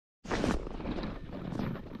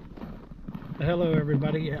Hello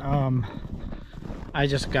everybody. I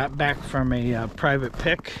just got back from a private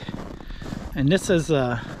pick, and this is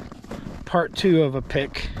part 2 of a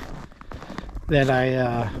pick that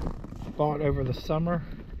I bought over the summer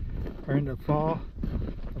or in the fall.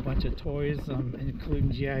 A bunch of toys,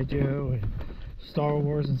 including G.I. Joe and Star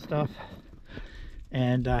Wars and stuff.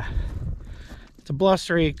 And it's a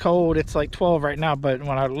blustery cold. It's like 12 right now, but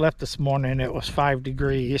when I left this morning it was 5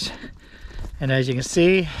 degrees. And as you can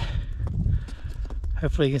see,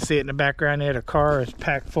 hopefully you can see it in the background there, the car is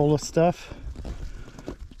packed full of stuff.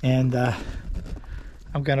 And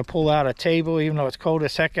I'm going to pull out a table, even though it's cold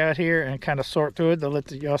as heck out here, and kind of sort through it to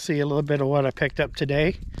let y'all see a little bit of what I picked up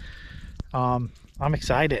today. I'm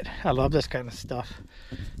excited. I love this kind of stuff.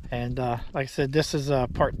 And like I said, this is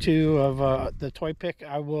part 2 of the toy pick.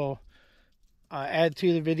 I will add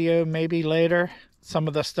to the video maybe later some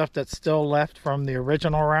of the stuff that's still left from the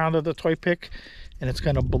original round of the toy pick, and it's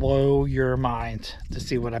going to blow your mind to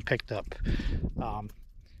see what I picked up.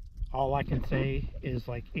 All I can say is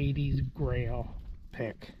like 80s Grail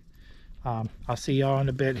pick. I'll see y'all in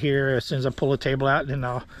a bit here as soon as I pull the table out, and then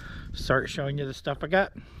I'll start showing you the stuff I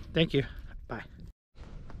got. Thank you. Bye.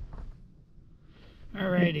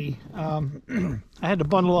 Alrighty. I had to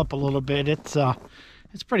bundle up a little bit. It's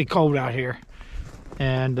pretty cold out here,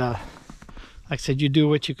 and like I said, you do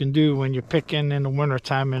what you can do when you're picking in the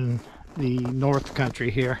wintertime in the North Country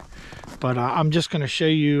here. But I'm just going to show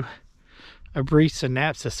you a brief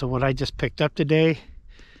synopsis of what I just picked up today,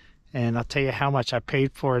 and I'll tell you how much I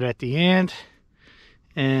paid for it at the end.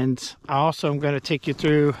 And I also am going to take you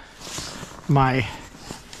through my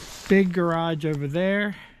big garage over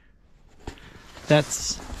there.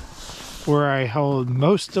 That's where I hold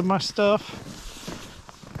most of my stuff.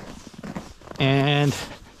 And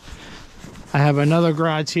I have another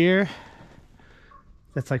garage here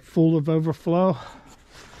that's like full of overflow.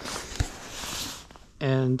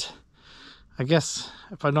 And I guess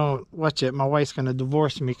if I don't watch it, my wife's gonna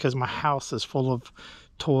divorce me because my house is full of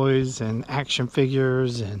toys and action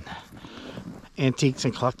figures and antiques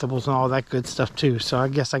and collectibles and all that good stuff too. So I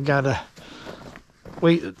guess I gotta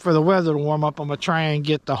wait for the weather to warm up. I'm gonna try and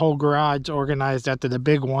get the whole garage organized after the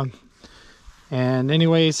big one. And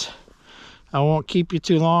anyways, I won't keep you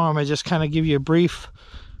too long. I'm gonna just kind of give you a brief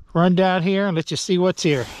rundown here and let you see what's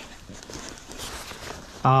here.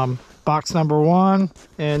 Box number 1,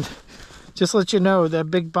 and just let you know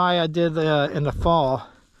that big buy I did in the fall,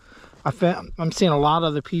 I'm seeing a lot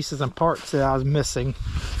of the pieces and parts that I was missing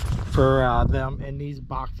for them in these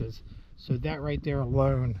boxes. So that right there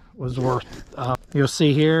alone was worth. You'll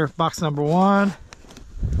see here, box number 1.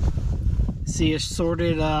 See, it's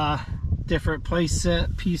sorted different play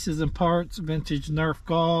set pieces and parts, vintage Nerf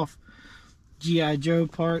golf, G.I. Joe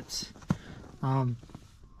parts.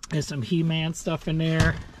 There's some He-Man stuff in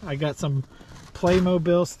there. I got some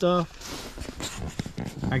Playmobil stuff.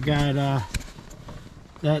 I got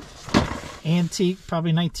that antique,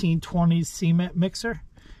 probably 1920s cement mixer,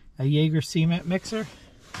 a Jaeger cement mixer.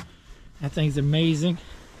 That thing's amazing.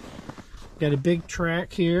 Got a big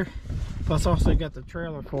track here, plus also got the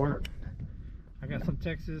trailer for it. I got some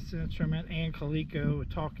Texas Instrument and Coleco, a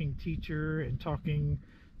talking teacher and talking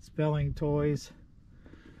spelling toys,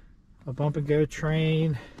 a bump and go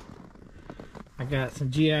train. I got some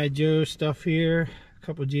G.I. Joe stuff here, a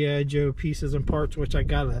couple G.I. Joe pieces and parts, which I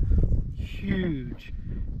got a huge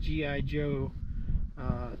G.I. Joe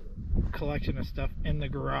collection of stuff in the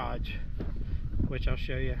garage, which I'll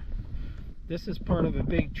show you. This is part of a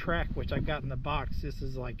big track which I got in the box. This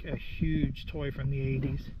is like a huge toy from the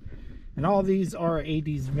 80s. And all these are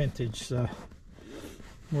 80s vintage, so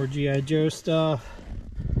more G.I. Joe stuff.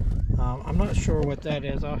 I'm not sure what that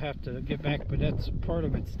is. I'll have to get back, but that's part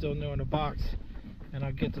of it still new in the box. And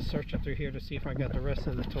I'll get to searching through here to see if I got the rest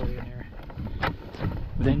of the toy in here.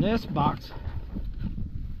 But in this box,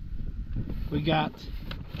 we got,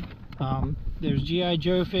 there's G.I.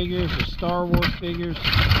 Joe figures, there's Star Wars figures,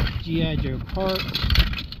 G.I. Joe parts.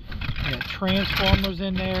 We got Transformers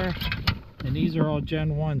in there. And these are all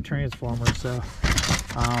Gen 1 Transformers, so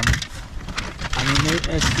I mean,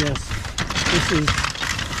 it's just, this is,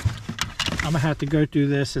 I'm gonna have to go through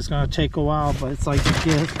this. It's gonna take a while, but it's like a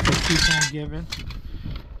gift that keeps on giving.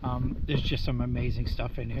 There's just some amazing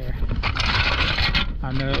stuff in here.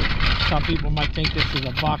 I know some people might think this is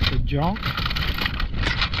a box of junk,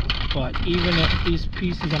 but even if these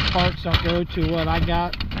pieces and parts don't go to what I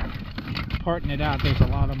got, parting it out, there's a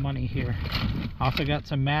lot of money here. I also got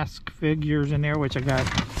some mask figures in there, which I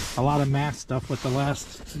got a lot of mask stuff with the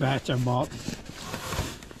last batch I bought.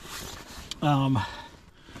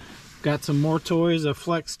 Got some more toys, a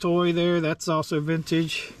Flex toy there, that's also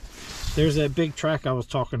vintage. There's that big track I was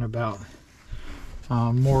talking about.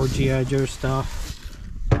 More G.I. Joe stuff.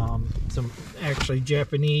 Some actually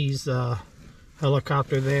Japanese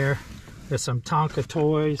helicopter there. There's some Tonka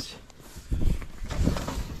toys.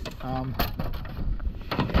 I'm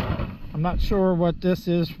not sure what this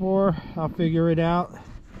is for. I'll figure it out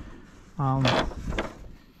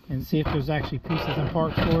and see if there's actually pieces and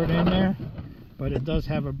parts for it in there. But it does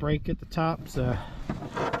have a brake at the top, so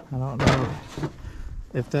I don't know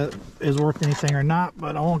if that is worth anything or not,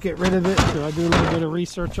 but I won't get rid of it until I do a little bit of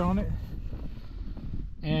research on it.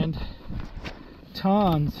 And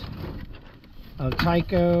tons of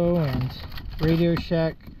Tyco and Radio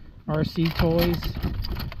Shack RC toys,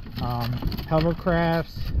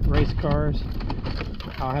 hovercrafts, race cars.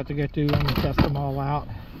 I'll have to go through them and test them all out.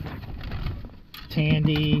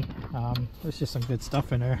 Tandy, there's just some good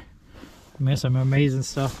stuff in there. I mean, some amazing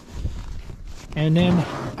stuff. And then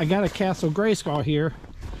I got a Castle Grayskull here.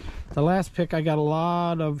 The last pick I got a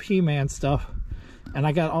lot of He-Man stuff, and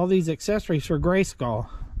I got all these accessories for Grayskull.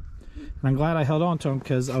 And I'm glad I held on to them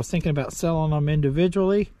because I was thinking about selling them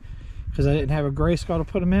individually because I didn't have a Grayskull to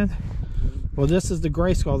put them in. Well, this is the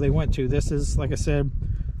Grayskull they went to. This is, like I said,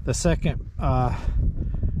 the second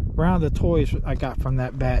round of toys I got from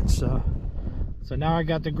that batch. So now I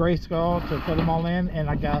got the Grayskull to put them all in, and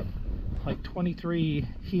I got like 23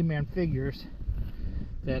 He-Man figures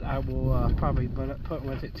that I will probably put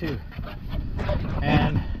with it too.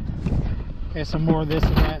 And there's some more of this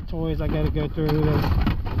and that toys I got to go through. There's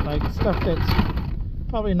like stuff that's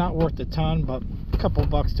probably not worth a ton, but a couple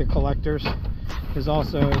bucks to collectors. There's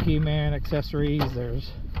also He-Man accessories.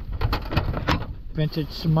 There's vintage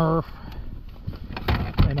Smurf,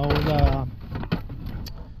 an old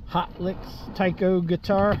Hot Licks Tyco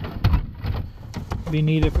guitar. Be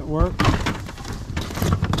neat if it worked.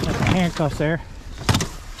 Got the handcuffs there.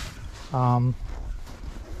 Some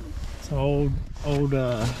old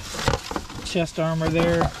chest armor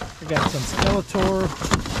there. I got some Skeletor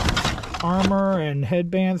armor and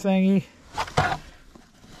headband thingy.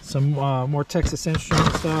 Some more Texas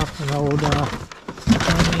Instruments stuff. An old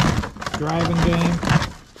driving game,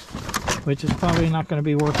 which is probably not going to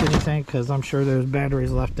be worth anything because I'm sure there's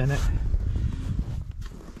batteries left in it.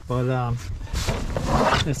 But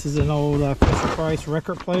this is an old Fisher-Price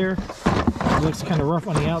record player. It looks kind of rough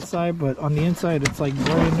on the outside, but on the inside it's like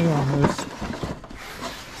brand new almost.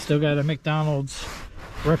 Still got a McDonald's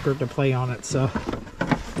record to play on it, so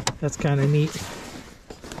that's kind of neat.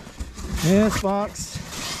 This box,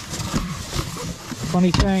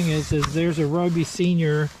 funny thing is there's a Roby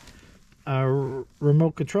Senior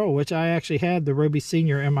remote control, which I actually had the Roby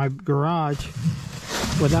Senior in my garage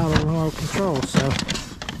without a remote control, so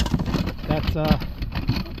that's a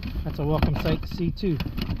welcome sight to see too.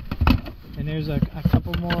 And there's a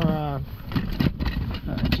couple more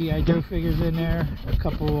G.I. Joe figures in there, a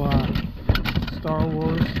couple Star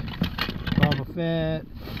Wars, Boba Fett,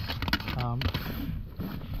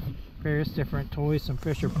 various different toys, some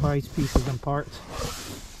Fisher-Price pieces and parts.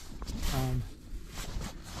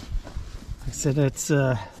 Like I said, it's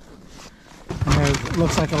I know it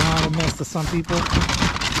looks like a lot of mess to some people,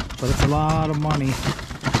 but it's a lot of money.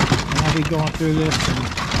 And I'll be going through this and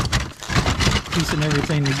piecing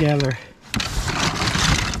everything together.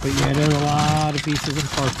 But yeah, there's a lot of pieces and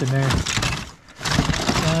parts in there.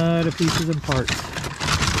 A lot of pieces and parts.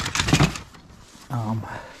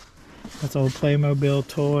 That's old Playmobil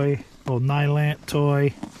toy, old Nylant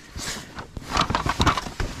toy.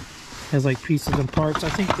 Has like pieces and parts. I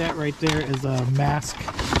think that right there is a mask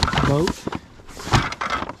boat.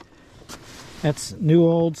 That's new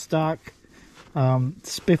old stock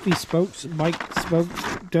spiffy spokes, bike spoke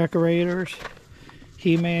decorators.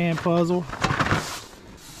 He-Man puzzle.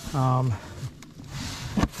 Like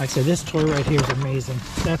I said, this toy right here is amazing.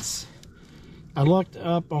 I looked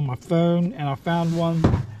up on my phone and I found one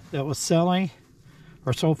that was selling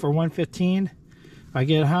or sold for $115. If I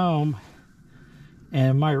get home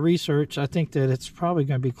and my research, I think that it's probably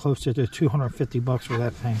going to be closer to 250 bucks for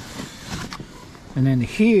that thing. And then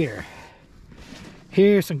here's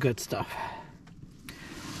some good stuff.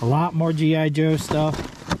 A lot more G.I. Joe stuff.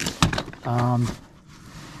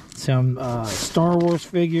 Some Star Wars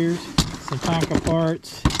figures, some Tonka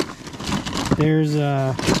parts. There's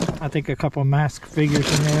I think a couple mask figures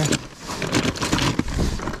in there.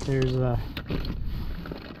 There's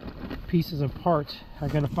pieces of parts. I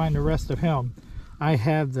gotta find the rest of him. I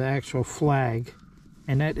have the actual flag,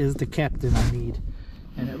 and that is the captain I need.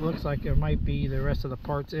 And it looks like there might be the rest of the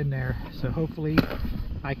parts in there, so hopefully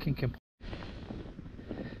I can complete.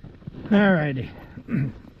 Alrighty.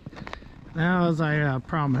 Now, as I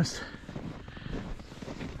promised,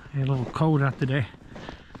 I had a little cold out today.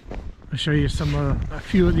 I'll show you a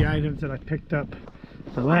few of the items that I picked up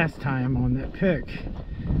the last time on that pick,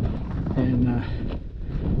 and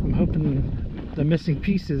I'm hoping the missing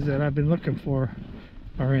pieces that I've been looking for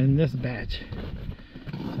are in this batch.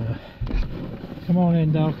 So come on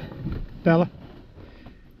in, dog. Bella,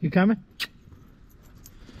 you coming?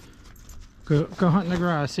 Go hunt in the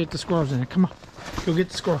garage, see if the squirrel's in there. Come on, go get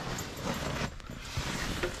the squirrel.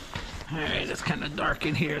 Alright, it's kind of dark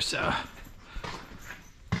in here, so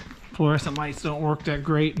fluorescent lights don't work that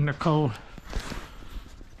great in the cold.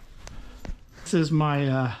 This is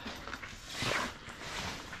my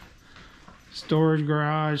storage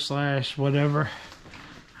garage slash whatever.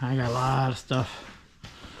 I got a lot of stuff.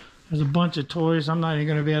 There's a bunch of toys. I'm not even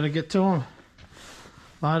going to be able to get to them.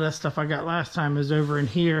 A lot of that stuff I got last time is over in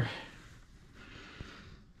here.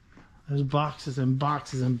 There's boxes and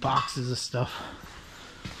boxes and boxes of stuff.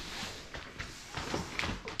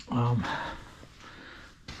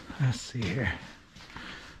 Let's see here.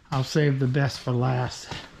 I'll save the best for last.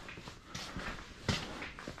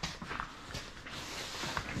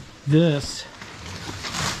 This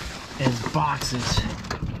is boxes.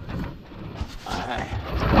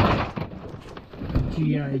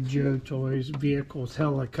 G.I. Joe toys, vehicles,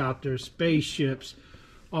 helicopters, spaceships,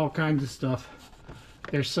 all kinds of stuff.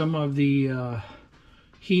 There's some of the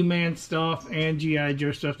He-Man stuff and G.I.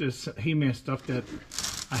 Joe stuff. There's He-Man stuff that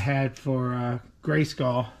I had for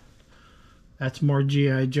Grayskull. That's more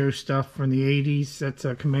G.I. Joe stuff from the 80s. That's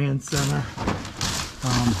a command center.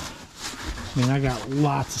 I mean, I got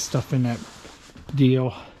lots of stuff in that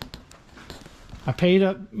deal. I paid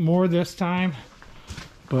up more this time,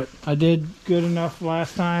 but I did good enough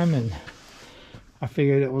last time, and I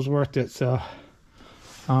figured it was worth it. So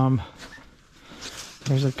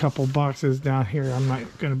there's a couple boxes down here I'm not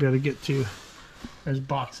going to be able to get to. There's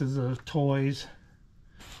boxes of toys,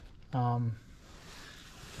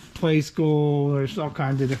 play school, there's all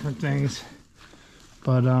kinds of different things,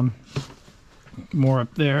 but more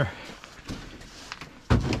up there.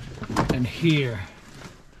 And here,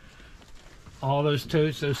 all those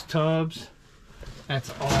totes, those tubs,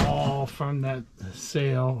 that's all from that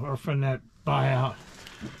sale or from that buyout.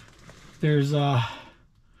 There's I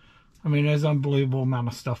mean, there's an unbelievable amount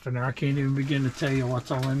of stuff in there. I can't even begin to tell you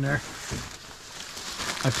what's all in there.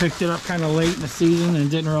 I picked it up kind of late in the season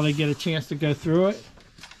and didn't really get a chance to go through it,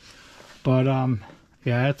 but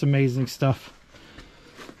yeah, that's amazing stuff.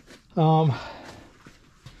 What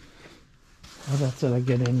else did I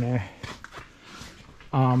get in there?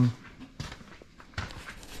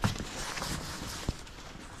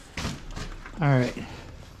 Alright,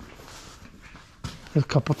 there's a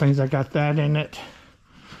couple things I got that in it.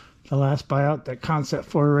 The last buyout, that Concept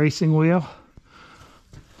 4 racing wheel.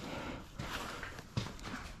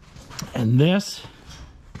 And this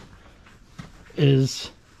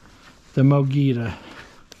is the Mogita.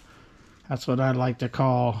 That's what I like to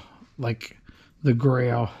call like the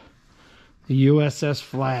Grail. The USS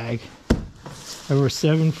flag. Over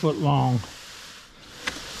 7 foot long.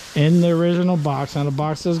 In the original box. Now the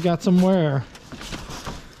box has got some wear.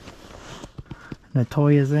 And the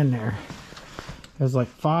toy is in there. There's like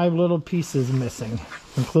 5 little pieces missing,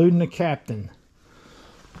 including the captain,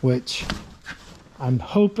 which I'm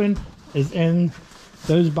hoping is in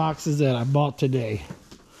those boxes that I bought today.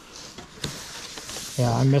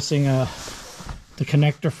 Yeah, I'm missing the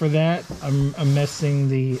connector for that. I'm missing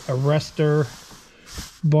the arrestor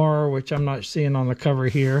bar, which I'm not seeing on the cover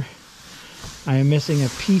here. I am missing a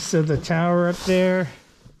piece of the tower up there,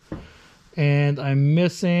 and I'm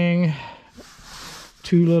missing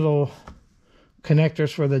 2 little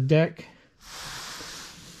connectors for the deck,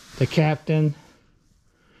 the captain,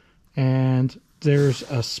 and there's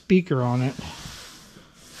a speaker on it.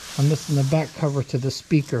 I'm missing the back cover to the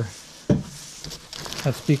speaker.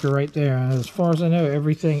 That speaker right there. And as far as I know,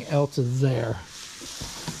 everything else is there.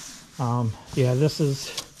 Yeah, this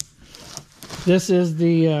is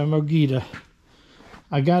the Mogita.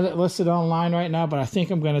 I got it listed online right now, but I think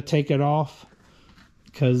I'm going to take it off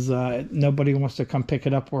because nobody wants to come pick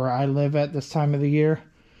it up where I live at this time of the year,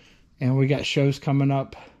 and we got shows coming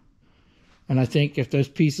up. And I think if those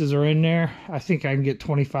pieces are in there, I think I can get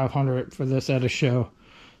 $2,500 for this at a show.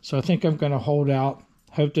 So I think I'm going to hold out.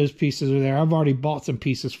 Hope those pieces are there. I've already bought some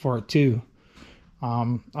pieces for it too.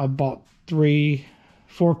 I bought 3-4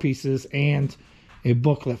 pieces and a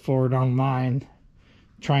booklet for it online,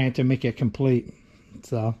 trying to make it complete.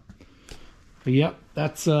 So, but yep,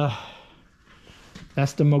 that's the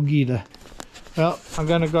Mogita. Well, I'm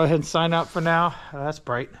gonna go ahead and sign out for now. That's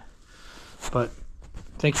bright, but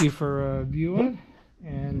thank you for viewing,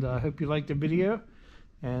 and I hope you liked the video.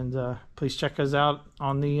 And please check us out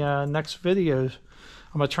on the next videos.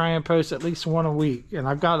 I'm gonna try and post at least one a week, and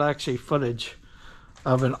I've got actually footage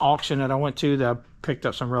of an auction that I went to that I picked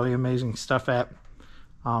up some really amazing stuff at.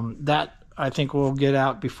 That I think we'll get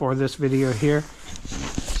out before this video here.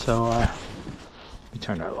 So let me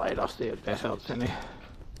turn that light off, see if that helps any.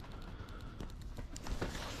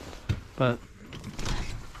 But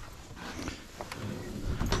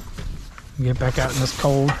get back out in this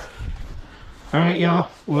cold. All right, y'all.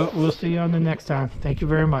 We'll see you on the next time. Thank you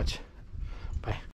very much. Bye.